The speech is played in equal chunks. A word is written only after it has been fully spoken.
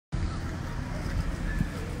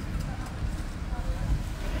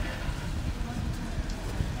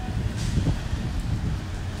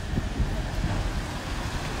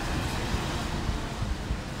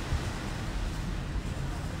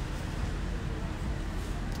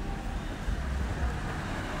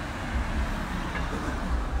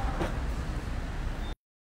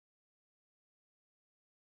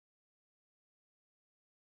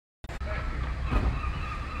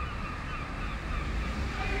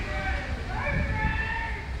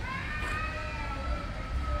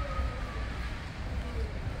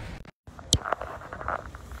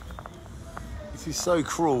It is so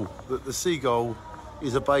cruel that the seagull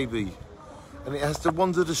is a baby and it has to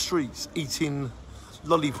wander the streets eating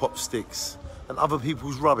lollipop sticks and other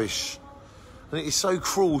people's rubbish. And it is so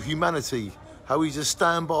cruel, humanity, how we just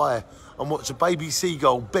stand by and watch a baby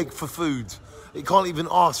seagull beg for food. It can't even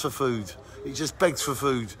ask for food. It just begs for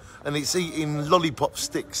food and it's eating lollipop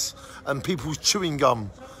sticks and people's chewing gum.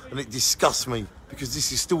 And it disgusts me because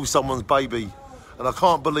this is still someone's baby. And I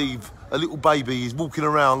can't believe a little baby is walking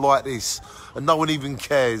around like this and no one even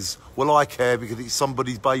cares. Well, I care because it's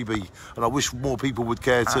somebody's baby and I wish more people would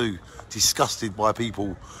care too. Disgusted by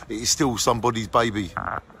people. It is still somebody's baby.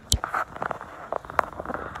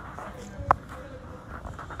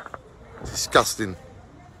 Disgusting.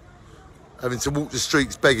 Having to walk the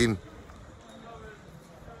streets begging.